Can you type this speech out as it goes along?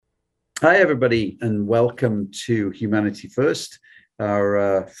Hi, everybody, and welcome to Humanity First,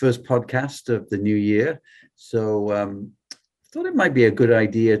 our first podcast of the new year. I thought it might be a good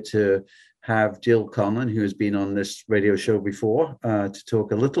idea to have Jill Conlon, who has been on this radio show before, to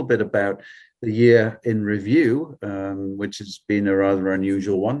talk a little bit about the year in review, which has been a rather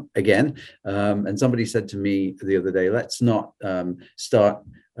unusual one again. And somebody said to me the other day, let's not start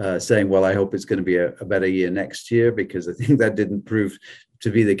saying, well, I hope it's going to be a better year next year, because I think that didn't prove to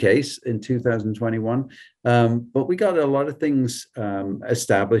be the case in 2021. But we got a lot of things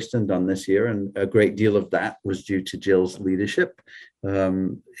established and done this year, and a great deal of that was due to Jill's leadership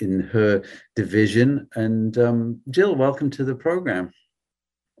in her division. And Jill, welcome to the program.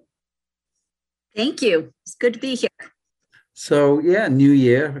 Thank you. It's good to be here. So yeah, new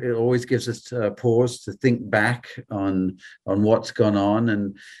year, it always gives us a pause to think back on what's gone on.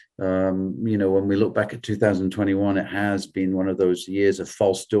 And when we look back at 2021, it has been one of those years of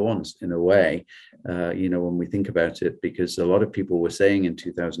false dawns in a way, when we think about it, because a lot of people were saying in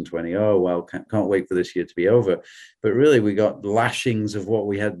 2020, oh, well, can't wait for this year to be over. But really, we got lashings of what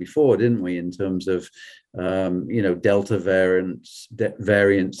we had before, didn't we, in terms of, Delta variants,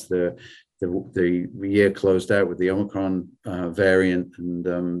 the year closed out with the Omicron variant,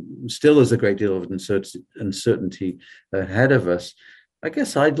 and still there's a great deal of uncertainty ahead of us. I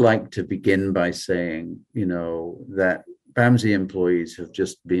guess I'd like to begin by saying, that BAMSI employees have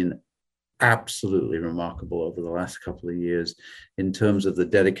just been absolutely remarkable over the last couple of years in terms of the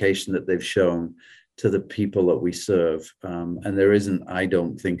dedication that they've shown to the people that we serve. And there isn't, I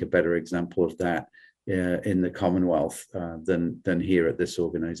don't think, a better example of that in the Commonwealth than here at this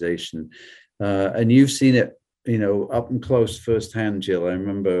organization. And you've seen it, up and close firsthand, Jill. I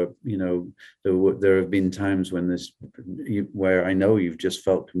remember, there have been times when where I know you've just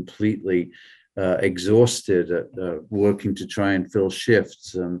felt completely exhausted at working to try and fill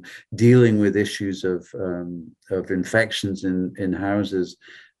shifts, dealing with issues of infections in houses,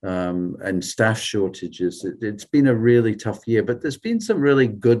 and staff shortages. It's been a really tough year, but there's been some really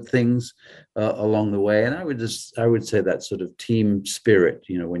good things along the way. And I would say that sort of team spirit,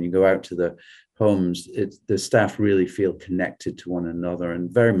 when you go out to the homes, the staff really feel connected to one another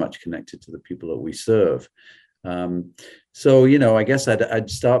and very much connected to the people that we serve. I guess I'd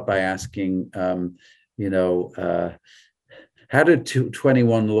start by asking, how did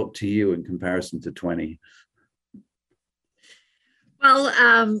 21 look to you in comparison to 20? Well,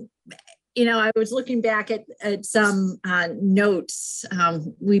 I was looking back at some notes.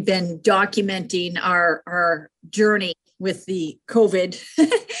 We've been documenting our journey with the COVID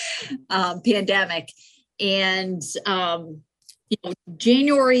pandemic. And,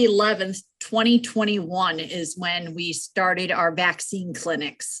 January 11th, 2021 is when we started our vaccine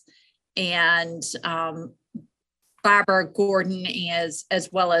clinics. And Barbara Gordon, as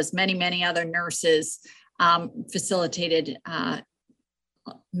well as many, many other nurses, facilitated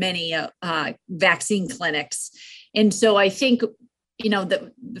many vaccine clinics. And so I think,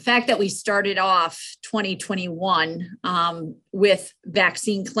 the fact that we started off 2021 with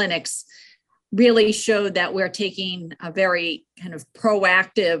vaccine clinics really showed that we're taking a very kind of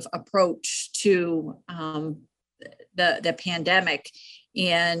proactive approach to the pandemic.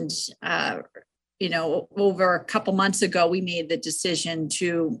 And, over a couple months ago, we made the decision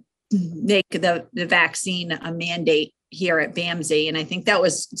to make the vaccine a mandate here at BAMSI. And I think that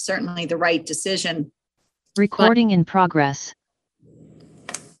was certainly the right decision. Recording in progress.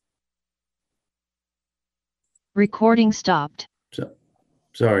 Recording stopped.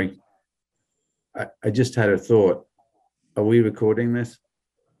 Sorry. I just had a thought. Are we recording this?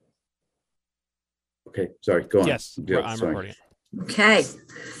 Okay, sorry, go on. Yes, I'm recording. Okay.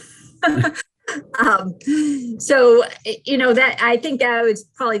 So, that I think that was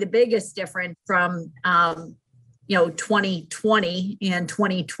probably the biggest difference from 2020 and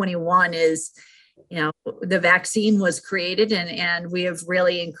 2021 is, the vaccine was created and we have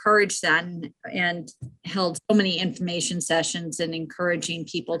really encouraged that and held so many information sessions and encouraging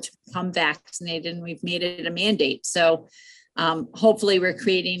people to become vaccinated, and we've made it a mandate. So hopefully we're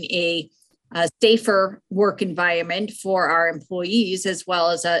creating a safer work environment for our employees, as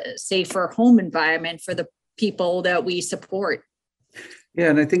well as a safer home environment for the people that we support. Yeah,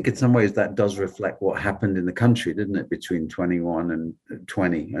 and I think in some ways that does reflect what happened in the country, didn't it, between 21 and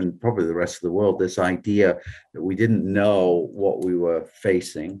 20, and probably the rest of the world, this idea that we didn't know what we were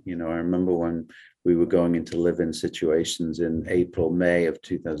facing. I remember when we were going into live-in situations in April, May of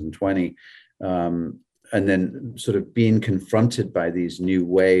 2020, and then sort of being confronted by these new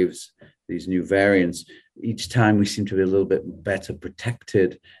waves, these new variants. Each time we seem to be a little bit better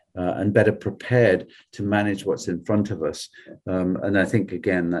protected and better prepared to manage what's in front of us. And I think,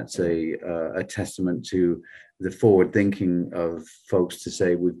 again, that's a testament to the forward thinking of folks to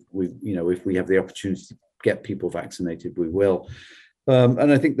say, if we have the opportunity to get people vaccinated, we will.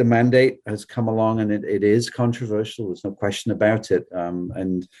 And I think the mandate has come along, and it is controversial. There's no question about it.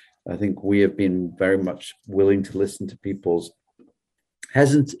 And I think we have been very much willing to listen to people's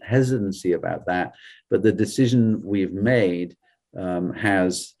hesitancy about that. But the decision we've made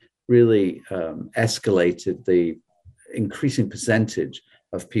has really escalated the increasing percentage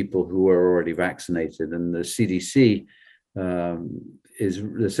of people who are already vaccinated. And the CDC is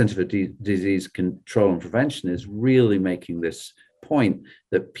the Center for Disease Control and Prevention is really making this point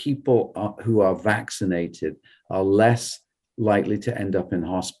that people who are vaccinated are less likely to end up in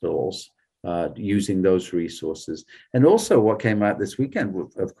hospitals using those resources. And also what came out this weekend,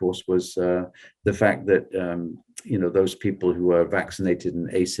 of course, was the fact that, those people who are vaccinated and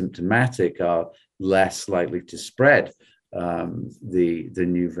asymptomatic are less likely to spread the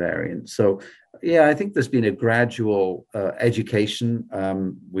new variant. So, yeah, I think there's been a gradual education.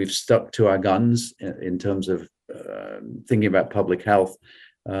 We've stuck to our guns in terms of thinking about public health,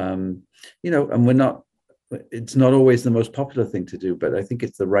 and it's not always the most popular thing to do, but I think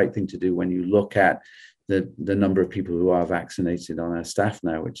it's the right thing to do when you look at the number of people who are vaccinated on our staff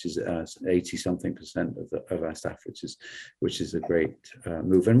now, which is 80-something% of our staff, which is a great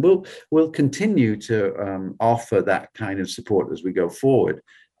move. And we'll continue to offer that kind of support as we go forward.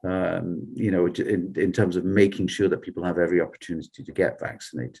 In terms of making sure that people have every opportunity to get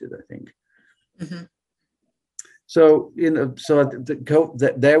vaccinated, I think. Mm-hmm. So,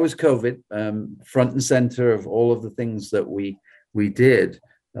 there was COVID front and center of all of the things that we did.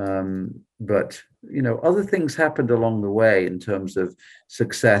 But, other things happened along the way in terms of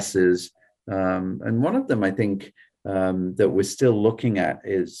successes. And one of them, I think, that we're still looking at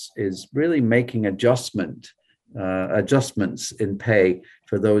is really making adjustments in pay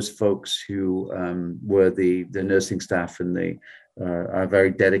for those folks who were the nursing staff and our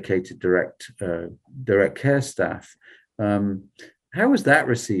very dedicated direct care staff. How was that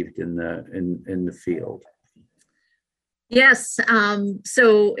received in the field? Yes,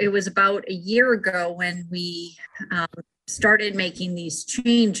 so it was about a year ago when we started making these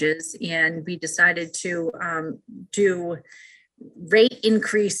changes, and we decided to do rate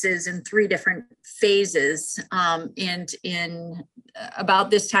increases in 3 different phases. And in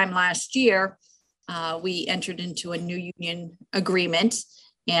about this time last year, we entered into a new union agreement.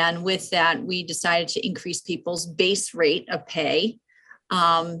 And with that, we decided to increase people's base rate of pay,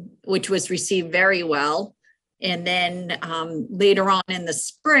 which was received very well. And then later on in the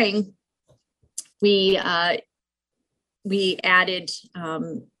spring, we added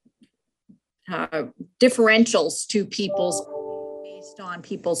differentials to people's based on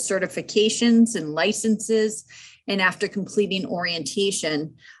people's certifications and licenses, and after completing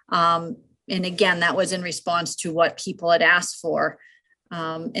orientation. And again, that was in response to what people had asked for,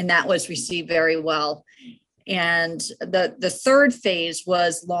 and that was received very well. And the third phase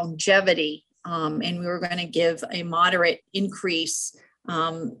was longevity. And we were going to give a moderate increase,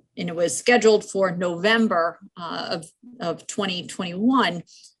 and it was scheduled for November of 2021.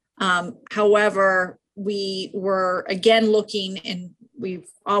 However, we were again looking, and we've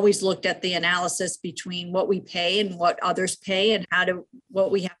always looked at the analysis between what we pay and what others pay, and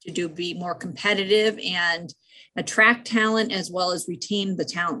what we have to do be more competitive and attract talent as well as retain the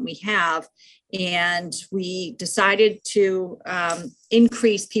talent we have. And we decided to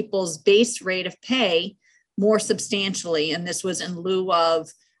increase people's base rate of pay more substantially. And this was in lieu of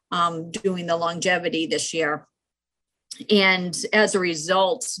doing the longevity this year. And as a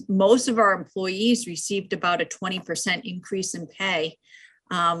result, most of our employees received about a 20% increase in pay,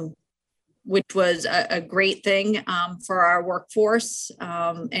 which was a great thing for our workforce.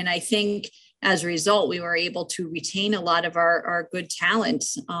 And I think as a result, we were able to retain a lot of our good talent.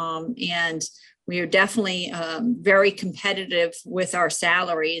 And we are definitely very competitive with our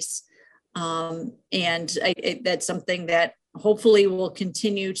salaries. And that's something that hopefully will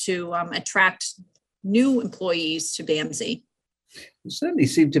continue to attract new employees to BAMSI. We certainly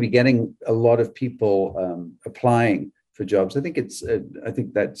seem to be getting a lot of people applying for jobs. I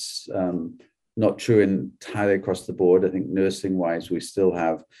think that's not true entirely across the board. I think nursing-wise, we still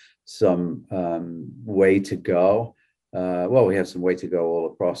have some way to go. We have some way to go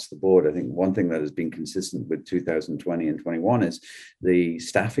all across the board. I think one thing that has been consistent with 2020 and 21 is the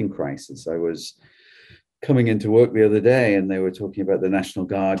staffing crisis. I was coming into work the other day, and they were talking about the National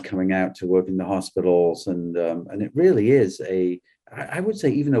Guard coming out to work in the hospitals, and it really is I would say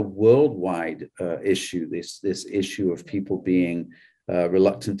even a worldwide issue. This issue of people being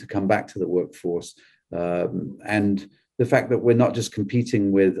reluctant to come back to the workforce. And the fact that we're not just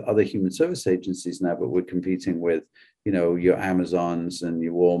competing with other human service agencies now, but we're competing with, your Amazons and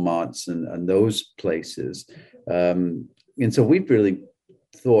your Walmarts and those places. And so we've really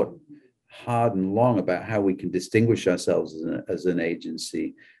thought hard and long about how we can distinguish ourselves as an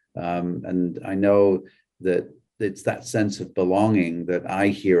agency. And I know that it's that sense of belonging that I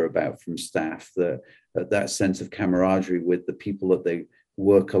hear about from staff, that sense of camaraderie with the people that they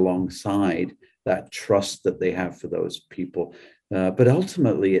work alongside, that trust that they have for those people. But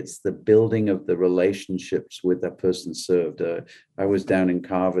ultimately, it's the building of the relationships with that person served. I was down in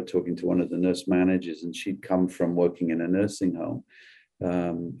Carver talking to one of the nurse managers, and she'd come from working in a nursing home.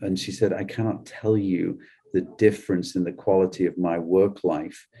 And she said, I cannot tell you the difference in the quality of my work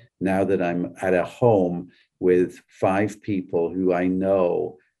life now that I'm at a home with 5 people who I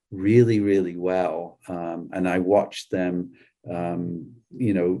know really, really well. And I watch them,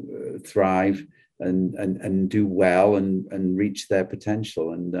 thrive and do well and reach their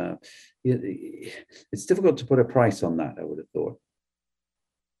potential. And it's difficult to put a price on that, I would have thought.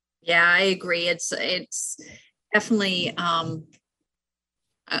 Yeah, I agree. It's definitely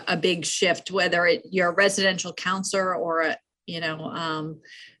a big shift, whether you're a residential counselor or a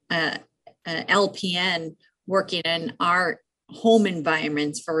LPN working in our home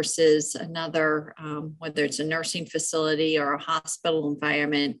environments versus another, whether it's a nursing facility or a hospital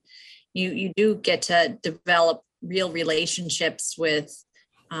environment. You do get to develop real relationships with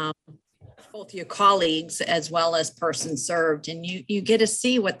both your colleagues as well as persons served, and you get to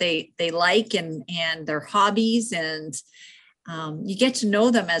see what they like and their hobbies, and you get to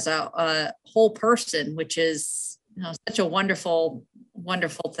know them as a whole person, which is such a wonderful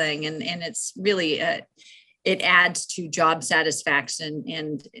thing, and it's really it adds to job satisfaction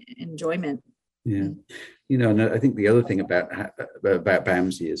and enjoyment. Yeah. And I think the other thing about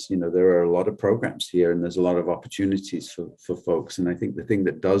BAMSI is, there are a lot of programs here and there's a lot of opportunities for folks. And I think the thing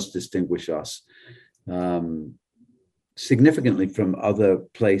that does distinguish us significantly from other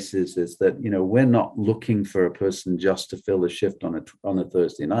places is that, we're not looking for a person just to fill a shift on a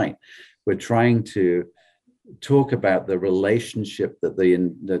Thursday night. We're trying to talk about the relationship that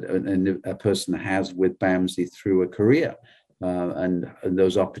a person has with BAMSI through a career. And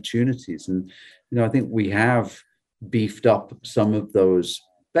those opportunities. And, I think we have beefed up some of those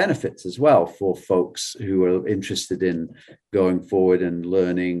benefits as well for folks who are interested in going forward and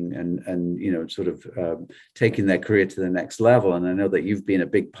learning and sort of taking their career to the next level. And I know that you've been a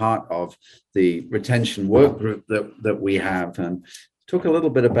big part of the retention work group that we have. And talk a little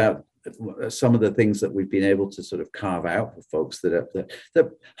bit about some of the things that we've been able to sort of carve out for folks that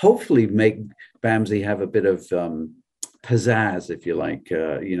hopefully make BAMSI have a bit of pizzazz, if you like,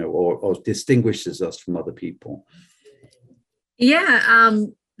 or distinguishes us from other people. Yeah.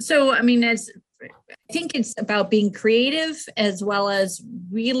 So, I mean, I think it's about being creative as well as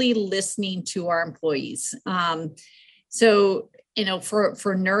really listening to our employees. So,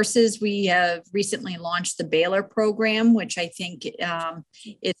 for nurses, we have recently launched the Baylor program, which I think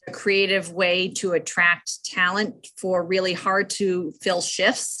is a creative way to attract talent for really hard to fill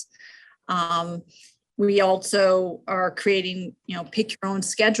shifts. We also are creating, pick your own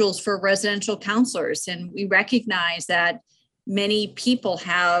schedules for residential counselors. And we recognize that many people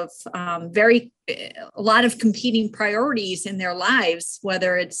have a lot of competing priorities in their lives,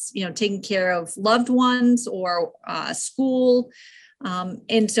 whether it's, taking care of loved ones or school.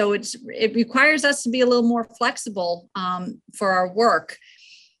 And so it requires us to be a little more flexible for our work.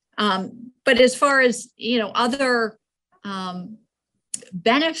 But as far as, other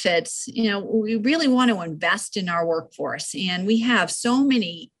benefits, we really want to invest in our workforce, and we have so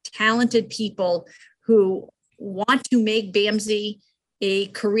many talented people who want to make BAMSI a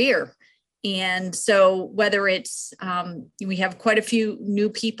career. And so whether it's, we have quite a few new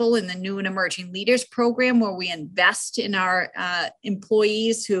people in the New and Emerging Leaders program where we invest in our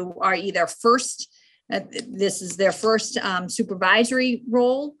employees who are either this is their first supervisory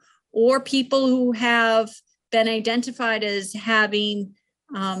role, or people who have been identified as having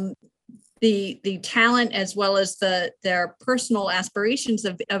the talent as well as their personal aspirations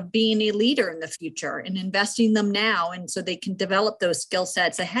of being a leader in the future, and investing them now, and so they can develop those skill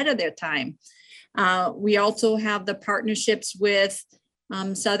sets ahead of their time. We also have the partnerships with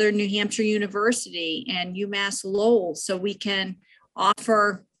Southern New Hampshire University and UMass Lowell, so we can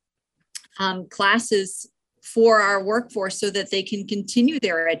offer classes for our workforce so that they can continue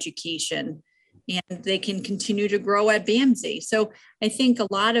their education and they can continue to grow at BAMSI. So I think a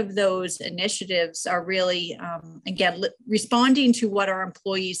lot of those initiatives are really, again, responding to what our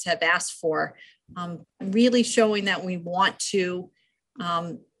employees have asked for, really showing that we want to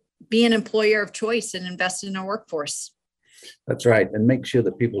be an employer of choice and invest in our workforce. That's right, and make sure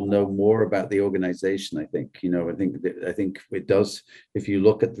that people know more about the organization. I think it does. If you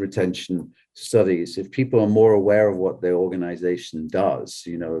look at retention studies, if people are more aware of what their organization does,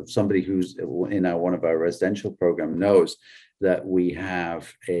 if somebody who's in one of our residential program knows that we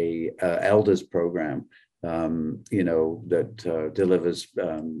have a elders program, that delivers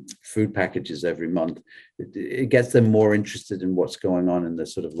food packages every month, it gets them more interested in what's going on in the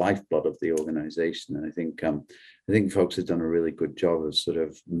sort of lifeblood of the organization. And I think folks have done a really good job of sort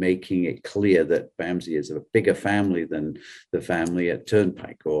of making it clear that BAMSI is a bigger family than the family at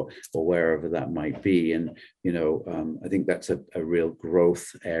Turnpike or wherever that might be. And, I think that's a real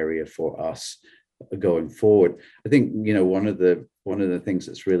growth area for us going forward. I think, one of the things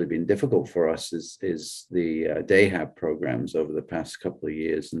that's really been difficult for us is the DAHAB programs over the past couple of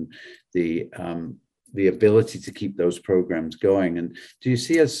years, and the ability to keep those programs going. And do you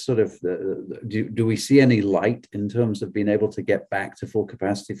see us sort of, do we see any light in terms of being able to get back to full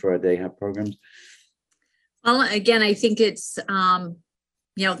capacity for our DAHAB programs? Well, again, I think it's,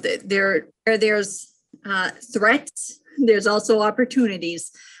 there's threats, there's also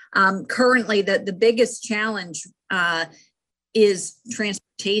opportunities. Currently, the biggest challenge is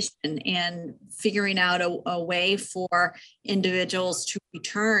transportation and figuring out a way for individuals to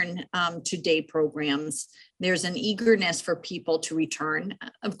return to day programs. There's an eagerness for people to return.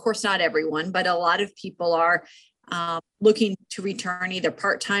 Of course, not everyone, but a lot of people are looking to return either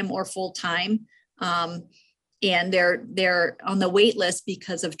part-time or full-time. And they're on the wait list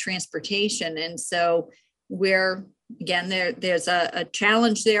because of transportation. And so there's a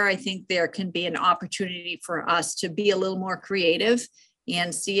challenge there. I think there can be an opportunity for us to be a little more creative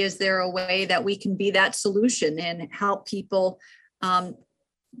and see, is there a way that we can be that solution and help people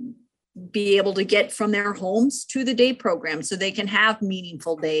be able to get from their homes to the day program so they can have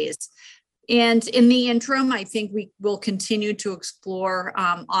meaningful days. And in the interim, I think we will continue to explore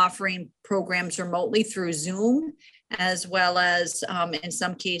offering programs remotely through Zoom, as well as in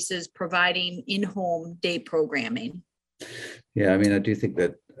some cases providing in-home day programming. Yeah, I mean, I do think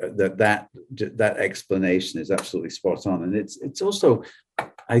that explanation is absolutely spot on, and it's also,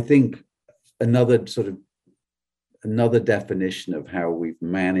 I think, another definition of how we've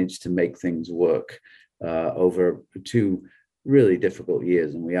managed to make things work over 2 really difficult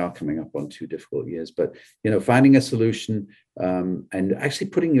years, and we are coming up on 2 difficult years. But finding a solution and actually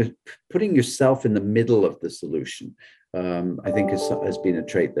putting yourself in the middle of the solution, I think has been a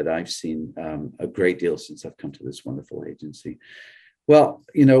trait that I've seen a great deal since I've come to this wonderful agency. Well,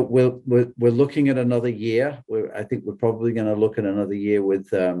 we're looking at another year. I think we're probably going to look at another year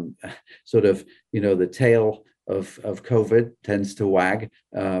with the tail of COVID tends to wag.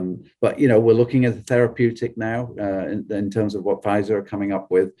 But, we're looking at the therapeutic now in terms of what Pfizer are coming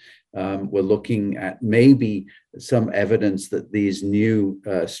up with. We're looking at maybe some evidence that these new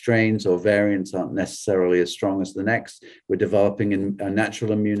strains or variants aren't necessarily as strong as the next. We're developing in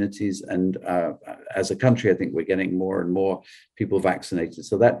natural immunities, and as a country, I think we're getting more and more people vaccinated.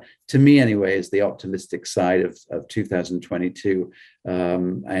 So that, to me anyway, is the optimistic side of 2022.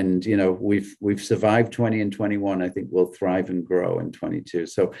 And we've survived 20 and 21. I think we'll thrive and grow in 22.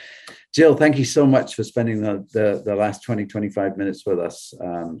 So, Jill, thank you so much for spending the last 25 minutes with us.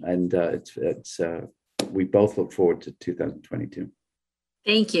 And we both look forward to 2022.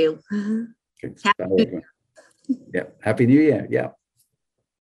 Thank you. Yeah. Happy New Year. Yeah.